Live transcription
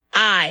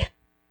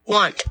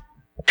want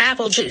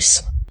apple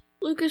juice.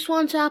 Lucas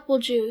wants apple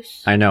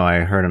juice. I know, I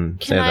heard him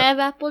say that. Can I have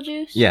apple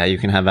juice? Yeah, you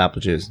can have apple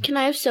juice. Can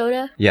I have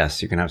soda?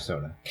 Yes, you can have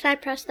soda. Can I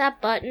press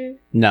that button?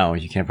 No,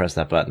 you can't press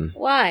that button.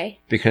 Why?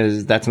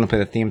 Because that's going to play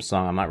the theme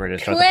song. I'm not ready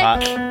to start Click. the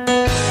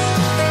pot.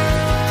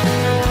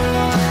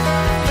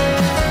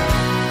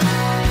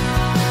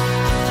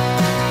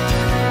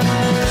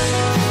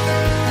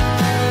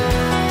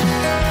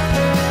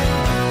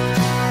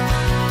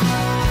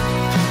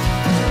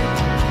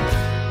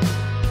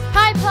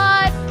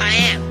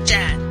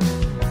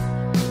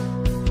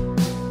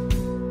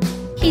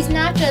 He's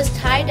not just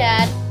Hi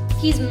Dad,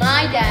 he's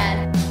my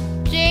dad.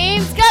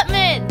 James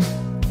Gutman!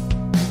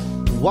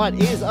 What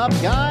is up,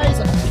 guys?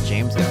 It's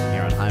James Gutman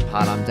here on Hi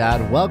Pod. I'm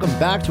Dad. Welcome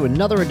back to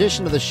another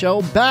edition of the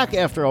show. Back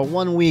after a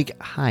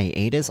 1-week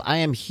hiatus. I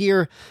am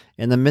here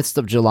in the midst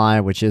of July,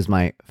 which is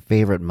my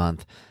favorite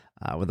month,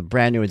 with a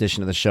brand new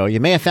edition of the show. You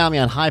may have found me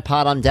on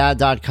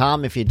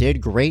HiPodOnDad.com. If you did,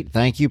 great.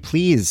 Thank you.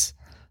 Please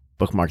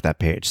bookmark that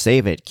page.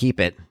 Save it. Keep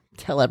it.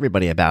 Tell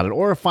everybody about it,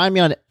 or find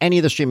me on any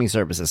of the streaming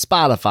services,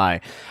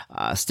 Spotify,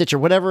 Stitcher,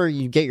 whatever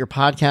you get your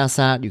podcasts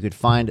at. You could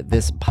find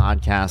this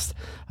podcast.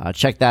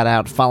 Check that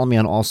out. Follow me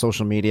on all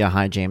social media.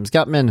 Hi, James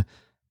Gutman.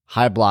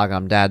 Hi,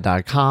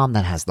 blogomdad.com.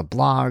 That has the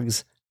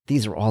blogs.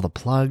 These are all the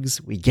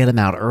plugs. We get them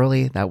out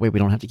early. That way we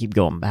don't have to keep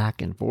going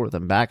back and forth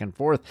and back and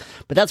forth.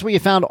 But that's where you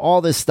found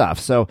all this stuff.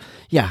 So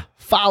yeah,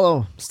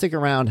 follow, stick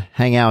around,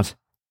 hang out.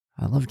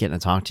 I love getting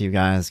to talk to you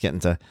guys, getting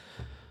to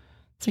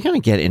kind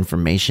of get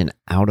information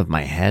out of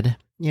my head,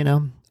 you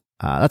know?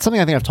 That's something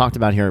I think I've talked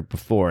about here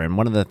before. And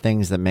one of the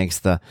things that makes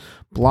the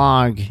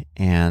blog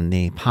and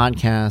the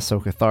podcast so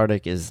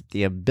cathartic is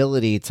the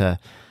ability to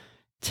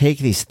take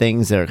these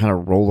things that are kind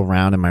of roll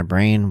around in my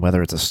brain,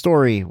 whether it's a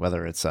story,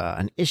 whether it's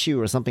an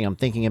issue or something I'm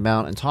thinking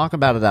about, and talk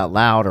about it out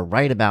loud or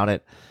write about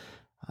it.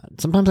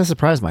 Sometimes I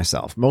surprise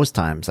myself. Most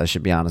times, I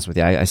should be honest with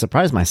you, I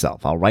surprise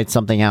myself. I'll write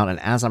something out, and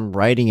as I'm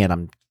writing it,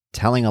 I'm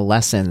telling a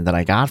lesson that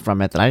I got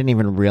from it that I didn't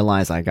even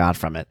realize I got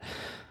from it.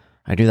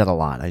 I do that a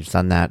lot. I've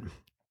done that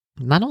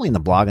not only in the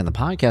blog and the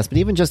podcast, but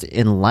even just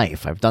in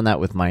life. I've done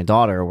that with my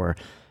daughter where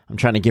I'm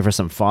trying to give her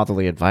some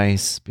fatherly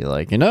advice. Be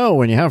like,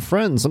 when you have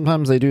friends,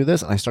 sometimes they do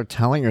this. And I start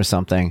telling her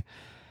something,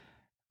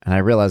 and I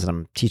realize that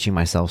I'm teaching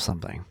myself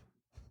something.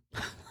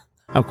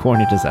 How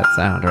corny does that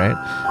sound, right?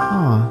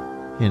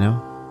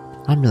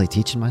 I'm really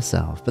teaching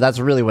myself. But that's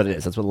really what it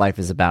is. That's what life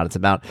is about. It's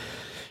about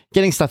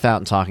getting stuff out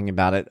and talking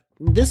about it.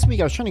 This week,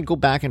 I was trying to go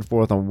back and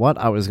forth on what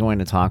I was going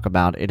to talk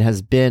about. It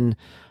has been,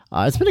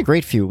 it's been a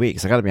great few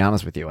weeks. I got to be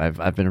honest with you.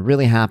 I've been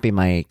really happy.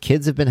 My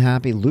kids have been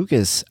happy.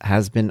 Lucas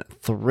has been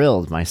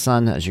thrilled. My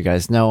son, as you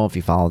guys know, if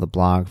you follow the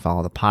blog,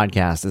 follow the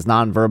podcast, is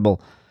nonverbal,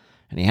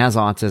 and he has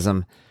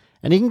autism,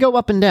 and he can go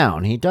up and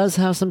down. He does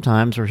have some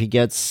times where he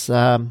gets,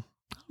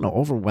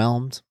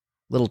 overwhelmed,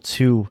 a little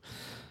too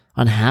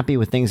unhappy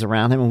with things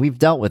around him, and we've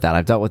dealt with that.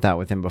 I've dealt with that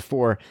with him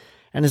before.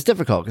 And it's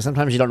difficult because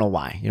sometimes you don't know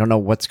why. You don't know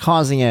what's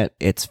causing it.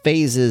 It's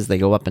phases. They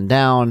go up and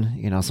down.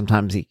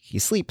 Sometimes he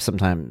sleeps.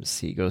 Sometimes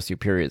he goes through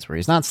periods where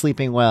he's not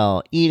sleeping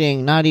well,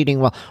 eating, not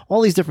eating well.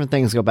 All these different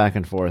things go back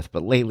and forth.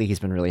 But lately he's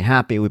been really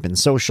happy. We've been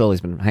social.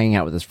 He's been hanging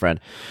out with his friend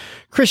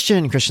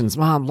Christian, Christian's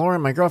mom,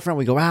 Lauren, my girlfriend.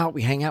 We go out.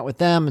 We hang out with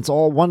them. It's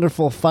all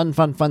wonderful, fun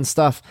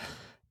stuff.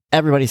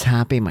 Everybody's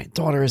happy. My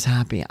daughter is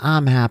happy.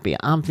 I'm happy.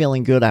 I'm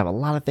feeling good. I have a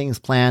lot of things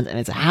planned. And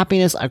it's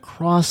happiness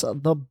across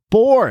the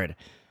board.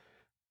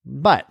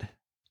 But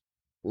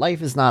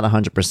life is not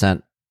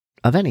 100%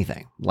 of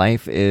anything.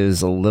 Life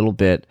is a little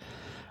bit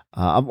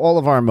of all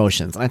of our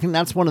emotions. And I think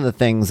that's one of the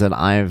things that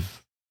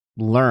I've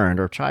learned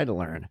or tried to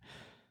learn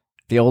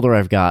the older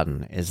I've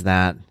gotten is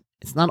that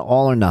it's not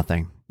all or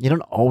nothing. You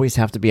don't always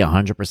have to be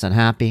 100%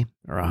 happy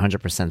or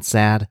 100%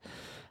 sad.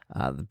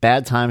 The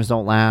bad times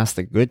don't last.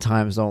 The good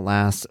times don't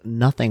last.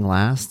 Nothing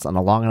lasts. On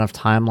a long enough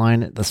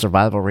timeline, the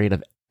survival rate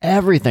of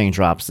everything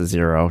drops to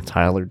zero.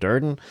 Tyler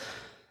Durden.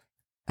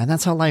 And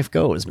that's how life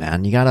goes,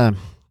 man. You gotta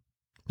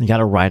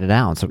ride it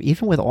out. So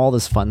even with all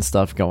this fun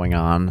stuff going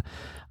on,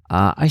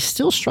 I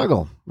still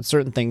struggle with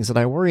certain things that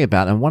I worry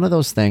about. And one of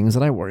those things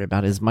that I worry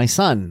about is my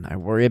son. I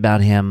worry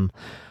about him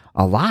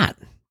a lot.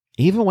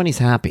 Even when he's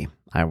happy,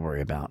 I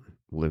worry about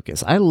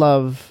Lucas. I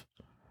love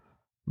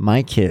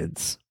my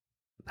kids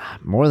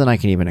more than I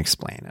can even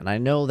explain. And I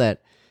know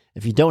that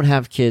if you don't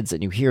have kids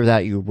and you hear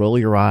that, you roll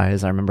your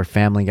eyes. I remember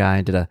Family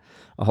Guy did a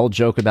whole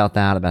joke about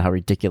that, about how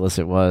ridiculous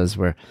it was,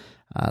 where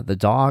the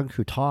dog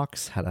who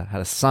talks had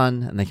a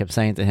son, and they kept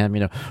saying to him,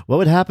 what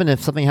would happen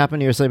if something happened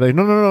to your son? Like,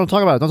 no, don't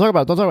talk about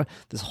it.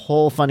 This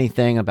whole funny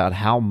thing about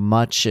how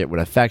much it would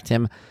affect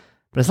him.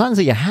 But it's not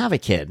until you have a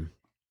kid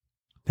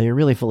that you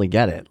really fully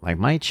get it. Like,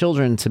 my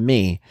children to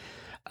me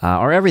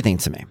are everything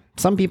to me.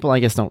 Some people, I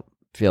guess, don't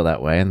feel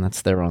that way, and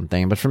that's their own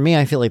thing. But for me,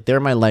 I feel like they're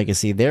my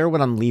legacy. They're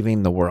what I'm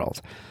leaving the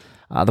world.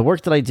 The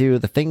work that I do,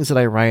 the things that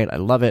I write, I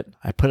love it.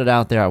 I put it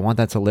out there. I want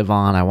that to live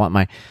on. I want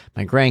my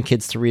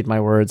grandkids to read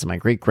my words, and my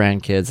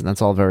great-grandkids, and that's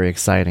all very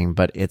exciting.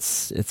 But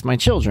it's my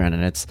children,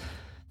 and it's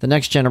the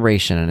next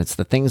generation, and it's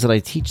the things that I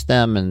teach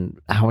them, and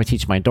how I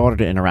teach my daughter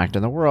to interact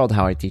in the world,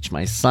 how I teach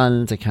my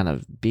son to kind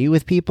of be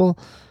with people.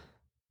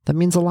 that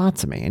means a lot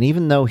to me. And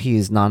even though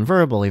he's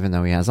nonverbal, even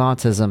though he has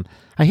autism,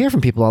 I hear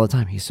from people all the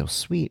time, he's so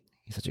sweet,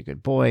 he's such a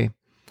good boy.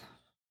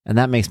 And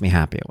that makes me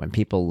happy when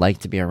people like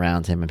to be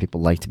around him and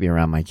people like to be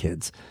around my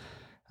kids.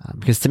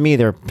 Because to me,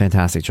 they're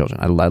fantastic children.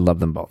 I love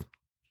them both.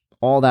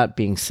 All that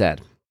being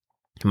said,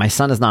 my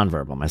son is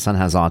nonverbal. My son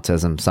has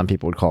autism. Some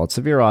people would call it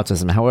severe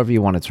autism, however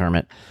you want to term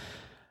it.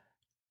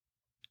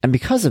 And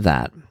because of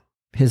that,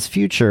 his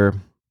future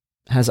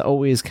has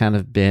always kind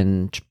of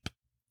been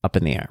up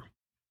in the air.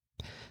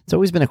 It's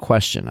always been a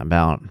question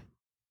about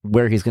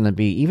where he's going to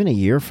be even a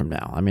year from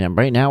now. I mean,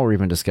 right now we're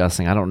even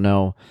discussing, I don't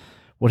know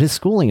what his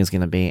schooling is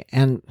going to be.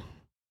 And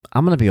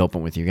I'm going to be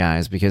open with you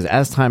guys because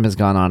as time has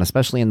gone on,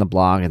 especially in the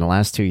blog in the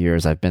last 2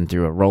 years, I've been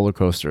through a roller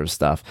coaster of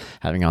stuff,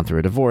 having gone through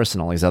a divorce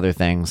and all these other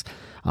things.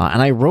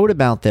 And I wrote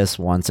about this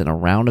once in a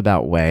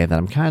roundabout way that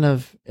I'm kind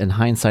of, in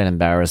hindsight,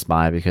 embarrassed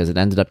by because it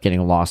ended up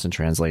getting lost in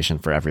translation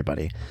for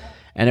everybody.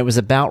 And it was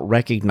about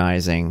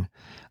recognizing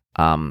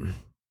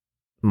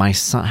my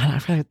son. I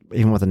forget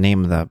even what the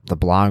name of the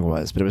blog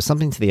was, but it was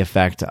something to the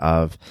effect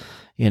of,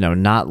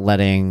 not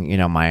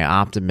letting, my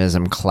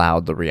optimism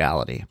cloud the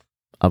reality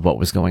of what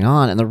was going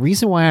on. And the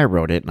reason why I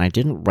wrote it, and I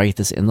didn't write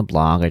this in the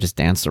blog, I just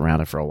danced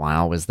around it for a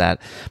while, was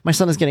that my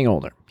son is getting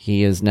older.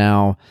 He is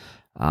now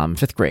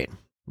 5th grade,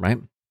 right?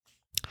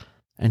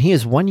 And he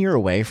is 1 year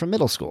away from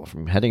middle school,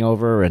 from heading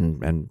over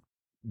and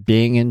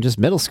being in just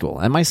middle school.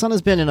 And my son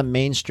has been in a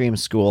mainstream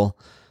school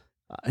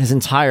his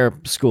entire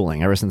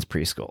schooling, ever since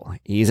preschool.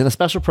 He's in a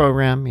special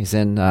program. He's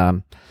in,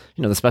 the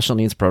special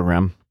needs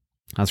program.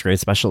 That's great,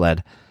 special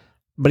ed.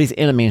 But he's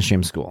in a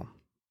mainstream school.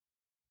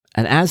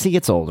 And as he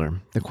gets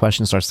older, the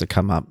question starts to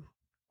come up,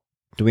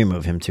 do we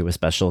move him to a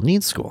special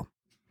needs school?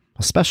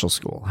 A special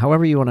school,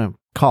 however you want to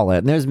call it.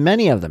 And there's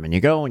many of them, and you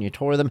go and you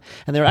tour them.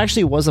 And there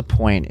actually was a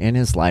point in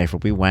his life where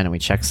we went and we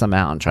checked some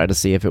out and tried to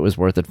see if it was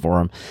worth it for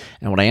him.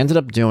 And what I ended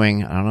up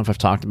doing, I don't know if I've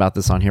talked about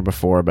this on here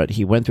before, but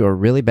he went through a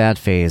really bad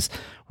phase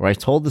where I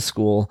told the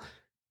school,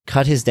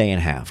 cut his day in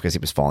half because he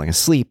was falling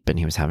asleep and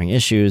he was having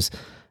issues.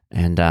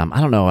 And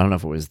I don't know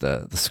if it was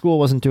the school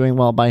wasn't doing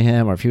well by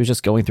him or if he was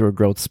just going through a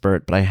growth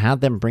spurt, but I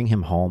had them bring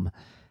him home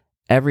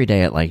every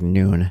day at like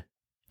noon.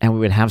 And we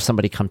would have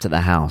somebody come to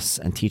the house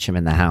and teach him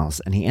in the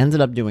house. And he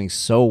ended up doing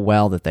so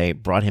well that they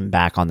brought him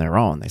back on their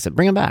own. They said,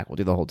 bring him back. We'll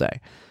do the whole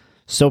day.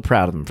 So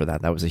proud of him for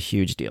that. That was a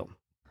huge deal.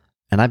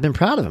 And I've been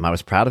proud of him. I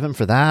was proud of him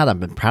for that. I've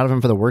been proud of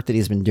him for the work that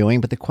he's been doing.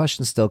 But the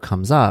question still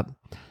comes up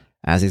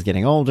as he's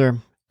getting older,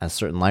 as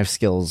certain life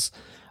skills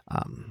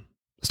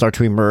start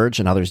to emerge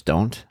and others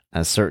don't,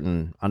 as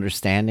certain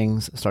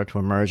understandings start to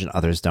emerge and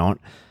others don't.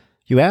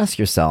 You ask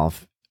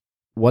yourself,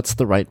 what's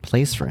the right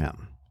place for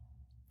him?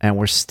 And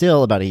we're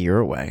still about a year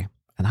away.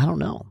 And I don't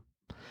know.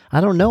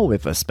 I don't know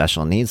if a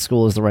special needs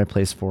school is the right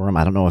place for him.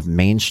 I don't know if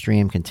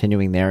mainstream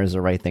continuing there is the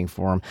right thing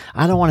for him.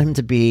 I don't want him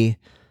to be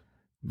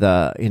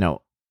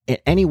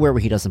anywhere where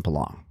he doesn't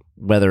belong,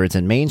 whether it's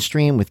in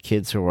mainstream with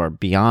kids who are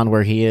beyond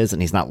where he is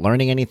and he's not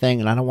learning anything.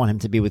 And I don't want him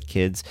to be with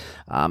kids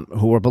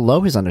who are below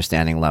his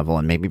understanding level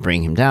and maybe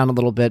bring him down a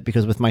little bit,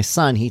 because with my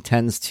son, he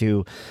tends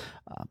to,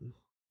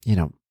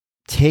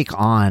 take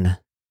on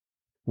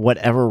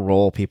whatever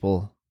role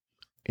people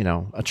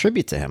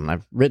attribute to him. And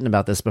I've written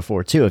about this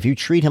before too. If you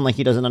treat him like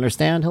he doesn't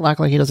understand, he'll act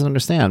like he doesn't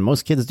understand.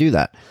 Most kids do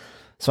that.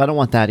 So I don't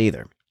want that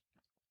either.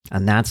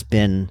 And that's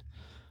been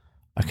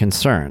a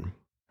concern.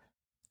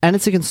 And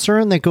it's a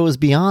concern that goes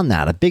beyond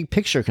that, a big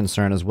picture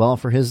concern as well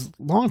for his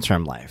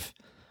long-term life.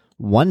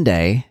 One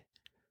day,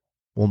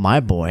 will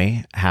my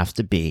boy have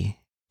to be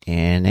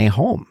in a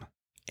home,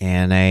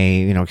 in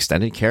a,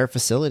 extended care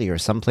facility or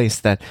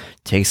someplace that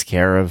takes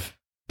care of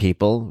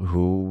people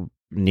who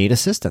need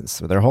assistance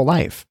for their whole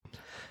life?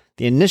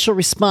 The initial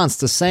response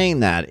to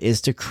saying that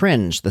is to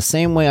cringe, the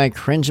same way I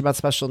cringe about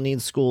special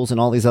needs schools and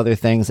all these other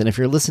things. And if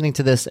you're listening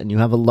to this and you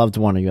have a loved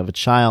one or you have a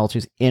child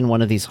who's in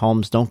one of these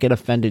homes, don't get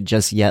offended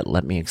just yet.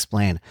 Let me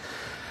explain.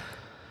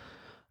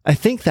 I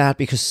think that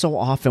because so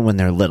often when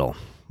they're little,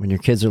 when your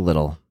kids are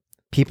little,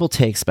 people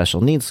take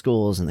special needs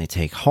schools and they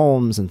take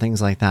homes and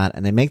things like that,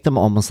 and they make them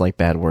almost like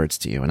bad words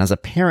to you. And as a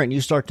parent,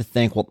 you start to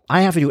think, well,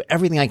 I have to do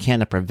everything I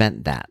can to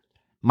prevent that.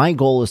 My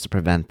goal is to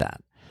prevent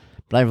that.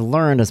 But I've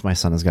learned as my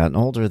son has gotten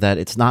older that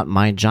it's not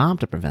my job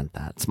to prevent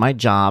that. It's my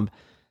job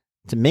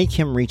to make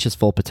him reach his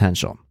full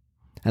potential.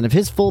 And if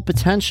his full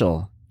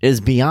potential is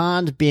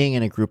beyond being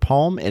in a group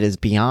home, it is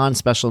beyond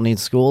special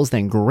needs schools,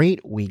 then great,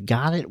 we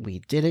got it, we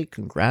did it,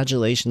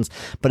 congratulations.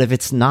 But if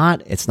it's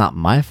not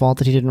my fault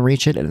that he didn't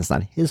reach it, and it's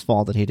not his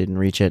fault that he didn't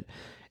reach it,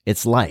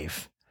 it's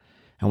life.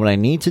 And what I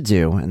need to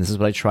do, and this is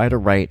what I tried to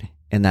write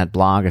in that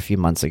blog a few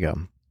months ago,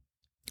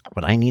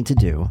 what I need to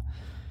do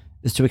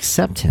is to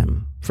accept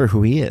him for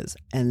who he is.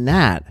 And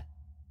that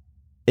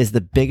is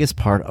the biggest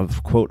part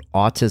of, quote,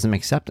 autism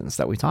acceptance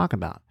that we talk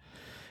about.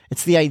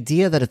 It's the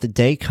idea that if the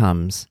day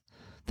comes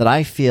that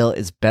I feel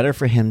it's better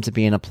for him to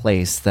be in a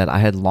place that I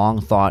had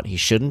long thought he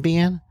shouldn't be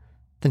in,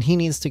 then he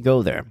needs to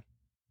go there.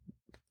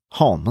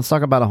 Home. Let's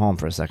talk about a home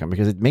for a second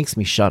because it makes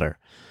me shudder.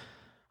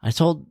 I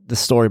told the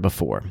story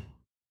before.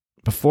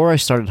 Before I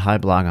started Hi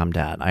Blog, I'm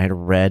Dad, I had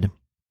read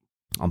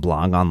a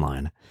blog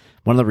online.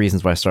 One of the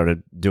reasons why I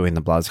started doing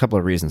the blog, there's a couple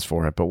of reasons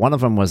for it, but one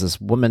of them was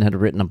this woman had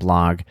written a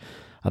blog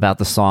about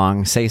the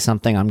song Say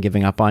Something, I'm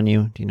Giving Up on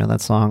You. Do you know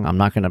that song? I'm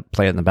not going to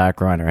play it in the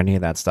background or any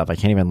of that stuff. I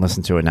can't even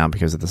listen to it now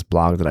because of this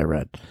blog that I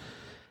read.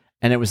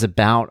 And it was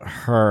about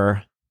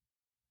her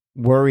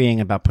worrying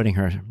about putting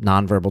her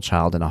nonverbal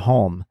child in a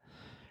home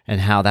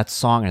and how that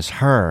song is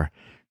her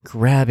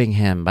grabbing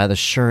him by the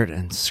shirt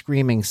and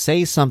screaming,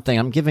 say something,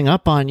 I'm giving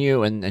up on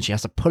you. And she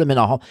has to put him in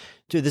a home.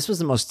 Dude, this was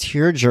the most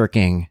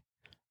tear-jerking,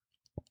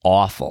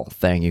 awful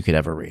thing you could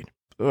ever read.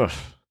 Ugh,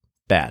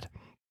 bad.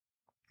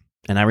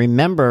 And I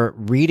remember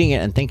reading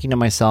it and thinking to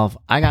myself,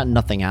 I got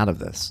nothing out of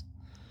this.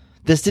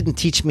 This didn't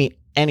teach me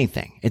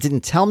anything. It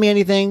didn't tell me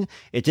anything.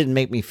 It didn't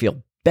make me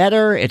feel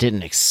better. It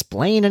didn't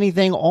explain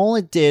anything. All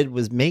it did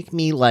was make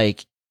me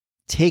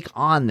take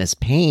on this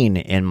pain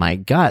in my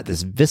gut,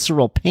 this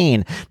visceral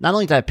pain. Not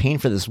only did I have pain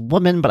for this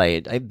woman, but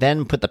I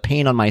then put the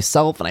pain on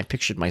myself and I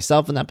pictured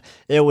myself in that.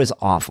 It was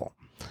awful.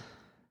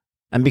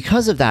 And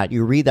because of that,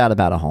 you read that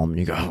about a home and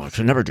you go, oh, I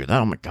should never do that.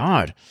 Oh my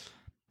God.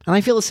 And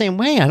I feel the same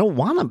way. I don't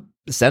want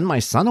to send my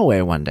son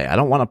away one day. I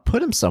don't want to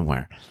put him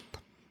somewhere.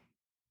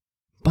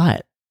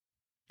 But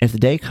if the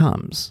day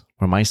comes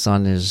where my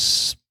son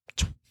is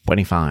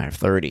 25,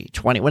 30,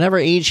 20, whatever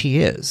age he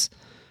is,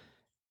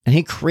 and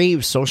he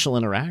craves social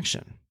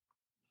interaction,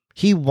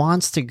 he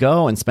wants to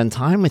go and spend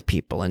time with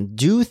people and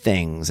do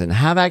things and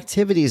have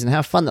activities and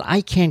have fun that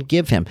I can't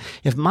give him.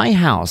 If my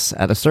house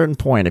at a certain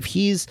point, if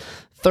he's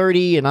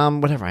 30 and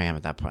I'm whatever I am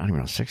at that point, I don't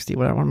even know, 60,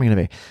 whatever, what am I going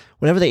to be?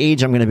 Whatever the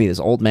age I'm going to be, this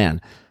old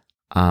man.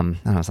 No,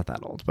 it's not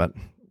that old, but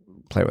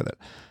play with it.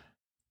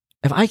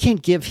 If I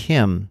can't give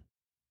him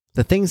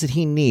the things that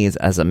he needs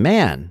as a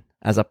man,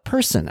 as a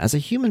person, as a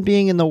human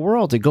being in the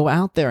world to go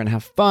out there and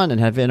have fun and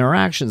have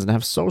interactions and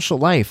have social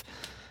life,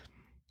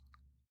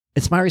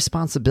 it's my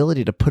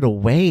responsibility to put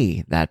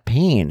away that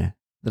pain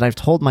that I've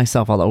told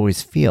myself I'll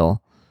always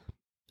feel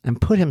and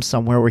put him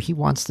somewhere where he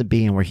wants to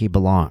be and where he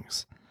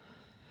belongs.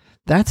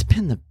 That's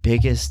been the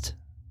biggest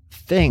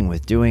thing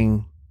with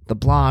doing the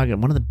blog,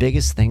 and one of the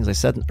biggest things I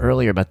said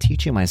earlier about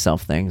teaching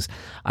myself things,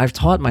 I've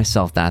taught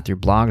myself that through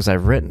blogs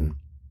I've written,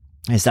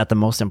 is that the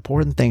most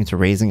important thing to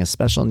raising a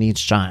special needs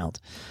child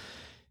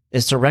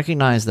is to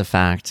recognize the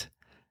fact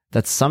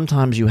that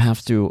sometimes you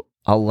have to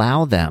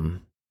allow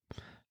them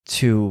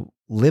to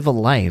live a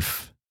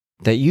life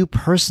that you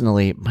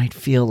personally might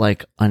feel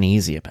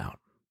uneasy about.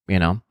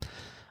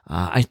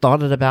 I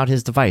thought it about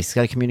his device. He's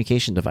got a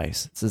communication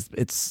device.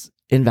 It's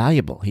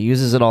invaluable. He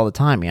uses it all the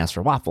time. He asks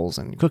for waffles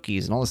and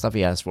cookies and all the stuff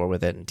he asks for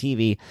with it and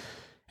TV,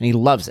 and he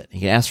loves it.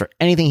 He can ask for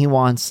anything he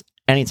wants,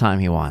 anytime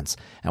he wants.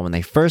 And when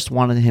they first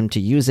wanted him to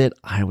use it,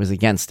 I was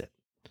against it.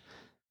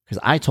 Because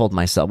I told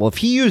myself, well, if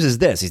he uses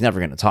this, he's never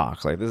going to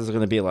talk. This is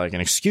going to be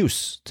an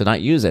excuse to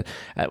not use it,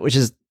 which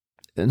is,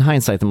 in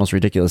hindsight, the most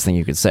ridiculous thing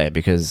you could say.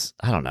 Because,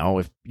 I don't know,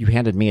 if you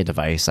handed me a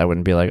device, I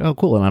wouldn't be like, oh,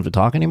 cool, I don't have to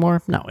talk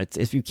anymore. No, it's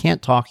if you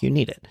can't talk, you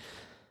need it.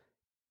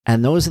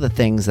 And those are the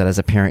things that as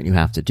a parent you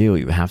have to do.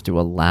 You have to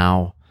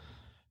allow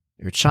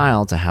your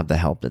child to have the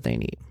help that they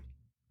need.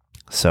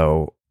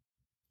 So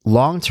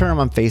long term,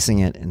 I'm facing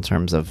it in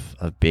terms of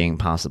being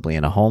possibly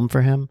in a home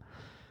for him.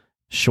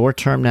 Short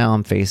term now,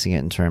 I'm facing it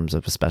in terms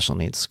of a special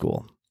needs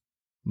school.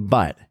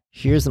 But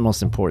here's the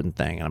most important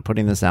thing, and I'm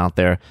putting this out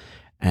there,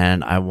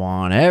 and I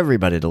want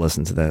everybody to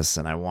listen to this,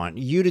 and I want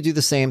you to do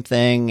the same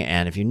thing.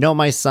 And if you know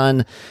my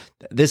son,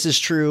 this is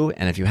true.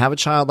 And if you have a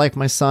child like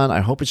my son,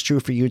 I hope it's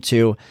true for you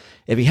too.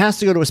 If he has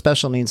to go to a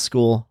special needs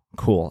school,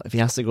 cool. If he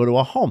has to go to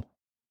a home,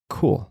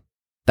 cool.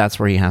 That's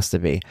where he has to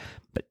be.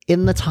 But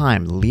in the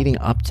time leading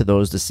up to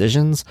those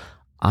decisions,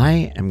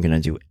 I am going to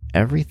do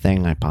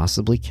everything I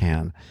possibly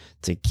can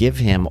to give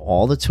him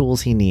all the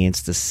tools he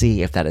needs to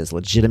see if that is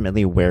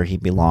legitimately where he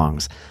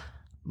belongs.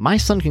 My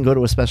son can go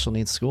to a special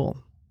needs school,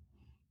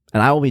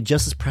 and I will be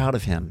just as proud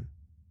of him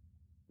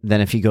than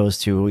if he goes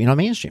to, a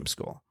mainstream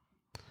school.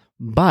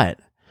 But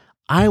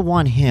I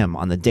want him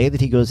on the day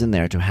that he goes in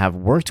there to have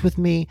worked with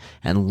me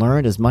and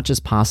learned as much as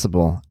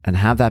possible and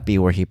have that be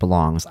where he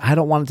belongs. I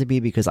don't want it to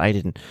be because I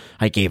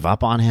gave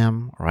up on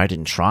him, or I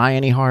didn't try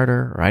any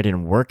harder, or I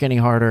didn't work any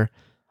harder.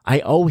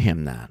 I owe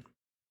him that.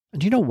 And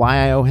do you know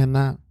why I owe him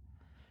that?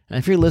 And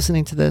if you're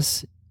listening to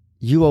this,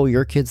 you owe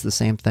your kids the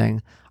same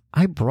thing.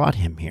 I brought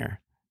him here.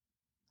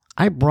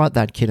 I brought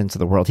that kid into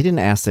the world. He didn't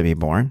ask to be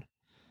born.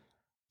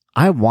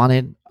 I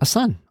wanted a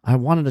son. I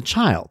wanted a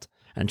child.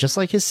 And just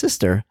like his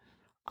sister,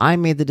 I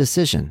made the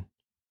decision,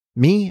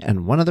 me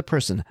and one other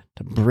person,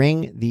 to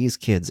bring these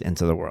kids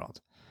into the world.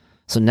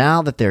 So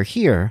now that they're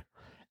here,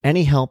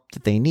 any help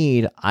that they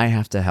need, I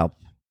have to help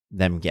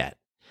them get.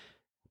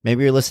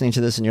 Maybe you're listening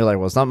to this and you're like,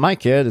 well, it's not my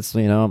kid. It's,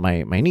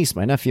 my niece,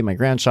 my nephew, my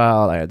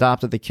grandchild. I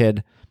adopted the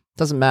kid.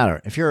 Doesn't matter.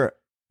 If you're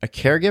a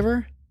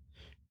caregiver,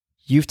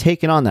 you've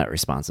taken on that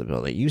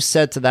responsibility. You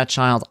said to that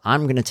child,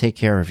 I'm going to take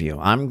care of you.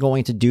 I'm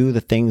going to do the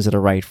things that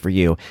are right for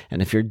you.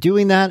 And if you're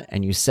doing that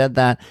and you said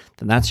that,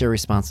 then that's your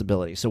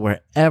responsibility. So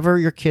wherever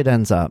your kid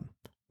ends up,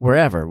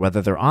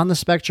 whether they're on the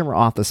spectrum or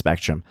off the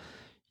spectrum,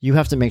 you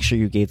have to make sure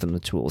you gave them the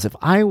tools. If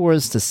I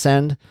was to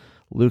send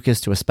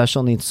Lucas to a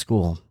special needs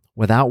school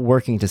without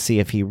working to see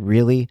if he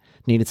really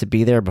needed to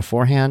be there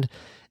beforehand,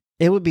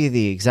 it would be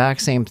the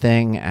exact same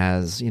thing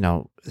as,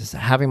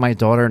 having my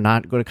daughter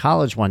not go to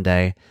college one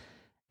day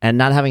and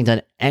not having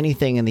done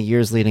anything in the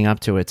years leading up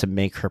to it to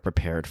make her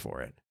prepared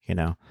for it,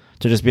 to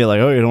just be like,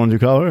 oh, you don't want to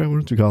do college? I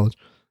want to do college.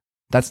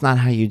 That's not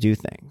how you do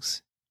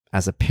things.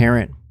 As a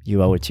parent,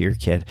 you owe it to your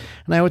kid.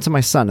 And I owe it to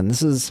my son. And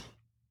this is,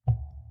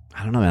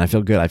 I don't know, man, I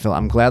feel good.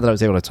 I'm glad that I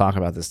was able to talk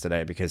about this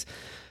today because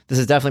this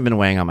has definitely been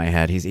weighing on my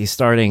head. He's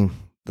starting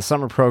the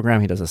summer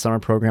program. He does a summer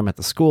program at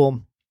the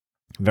school.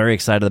 I'm very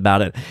excited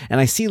about it. And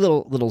I see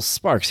little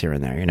sparks here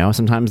and there,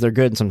 sometimes they're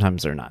good and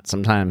sometimes they're not.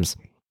 Sometimes,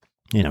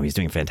 he's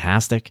doing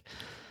fantastic.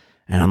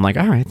 And I'm like,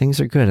 all right, things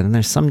are good. And then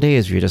there's some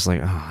days where you're just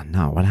like, oh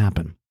no, what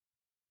happened?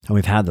 And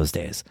we've had those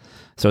days.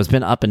 So it's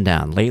been up and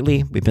down.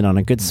 Lately, we've been on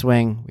a good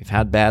swing. We've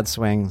had bad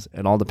swings.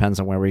 It all depends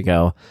on where we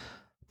go.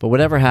 But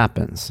whatever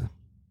happens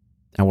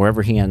and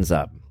wherever he ends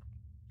up,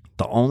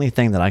 the only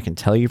thing that I can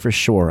tell you for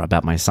sure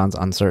about my son's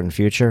uncertain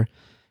future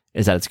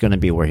is that it's going to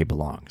be where he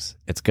belongs.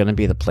 It's going to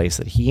be the place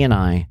that he and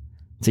I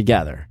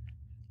together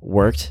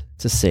worked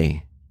to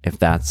see if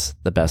that's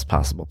the best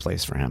possible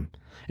place for him.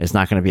 It's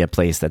not going to be a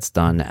place that's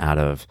done out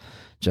of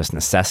just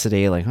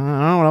necessity. Like, oh,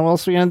 I don't know, what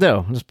else are we going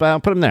to do? Just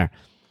put him there.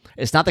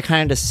 It's not the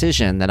kind of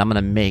decision that I'm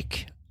going to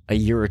make a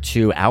year or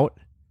two out.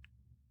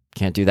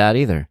 Can't do that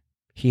either.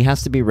 He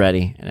has to be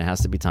ready, and it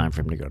has to be time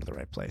for him to go to the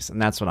right place. And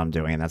that's what I'm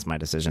doing, and that's my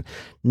decision.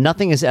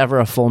 Nothing is ever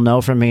a full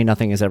no from me.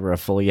 Nothing is ever a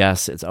full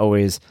yes. It's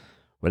always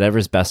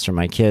whatever's best for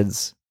my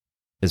kids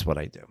is what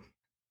I do.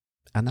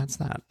 And that's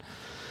that.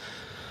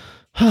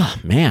 Oh,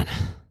 man.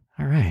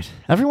 All right.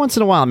 Every once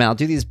in a while, man, I'll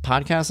do these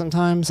podcasts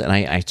sometimes, and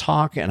I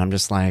talk, and I'm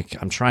just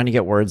like, I'm trying to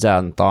get words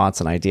out and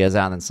thoughts and ideas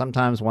out. And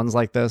sometimes ones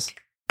like this,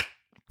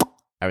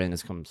 everything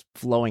just comes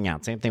flowing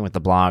out. Same thing with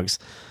the blogs.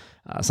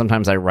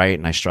 Sometimes I write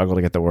and I struggle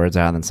to get the words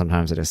out, and then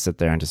sometimes I just sit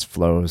there and just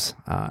flows.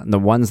 And the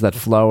ones that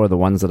flow are the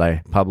ones that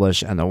I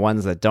publish, and the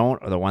ones that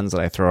don't are the ones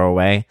that I throw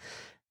away.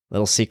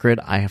 Little secret,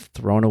 I have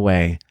thrown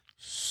away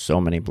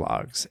so many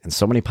blogs and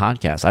so many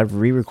podcasts. I've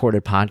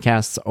re-recorded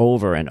podcasts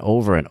over and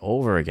over and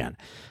over again.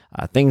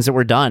 Things that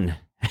were done,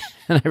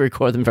 and I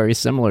record them very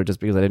similar just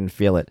because I didn't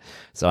feel it.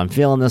 So I'm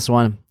feeling this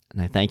one,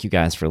 and I thank you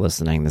guys for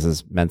listening. This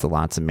has meant a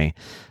lot to me.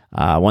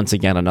 Once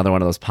again, another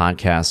one of those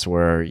podcasts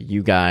where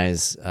you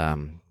guys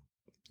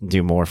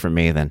do more for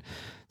me than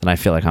I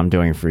feel like I'm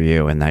doing for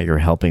you, and that you're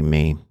helping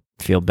me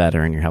feel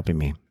better and you're helping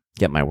me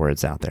get my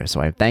words out there.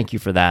 So I thank you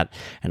for that,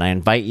 and I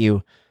invite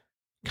you,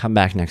 come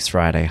back next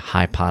Friday,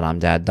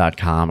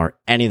 highpodomdad.com or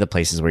any of the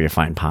places where you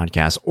find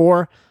podcasts,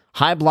 or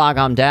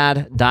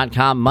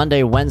hiblogomdad.com.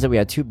 Monday, Wednesday, we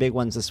had 2 big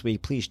ones this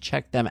week. Please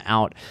check them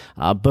out.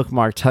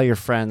 Bookmark, tell your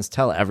friends,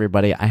 tell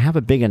everybody. I have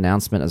a big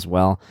announcement as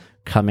well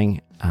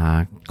coming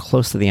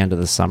close to the end of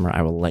the summer.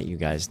 I will let you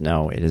guys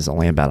know. It is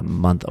only about a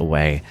month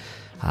away.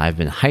 I've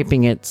been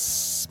hyping it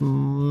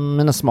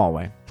in a small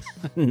way.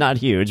 Not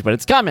huge, but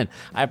it's coming.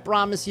 I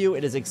promise you,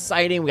 it is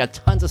exciting. We got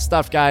tons of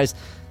stuff, guys.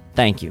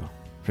 Thank you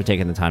for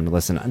taking the time to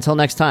listen. Until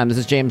next time, this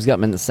is James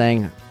Gutman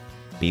saying,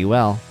 be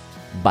well.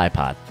 Bye,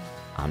 Pod.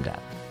 I'm Dad.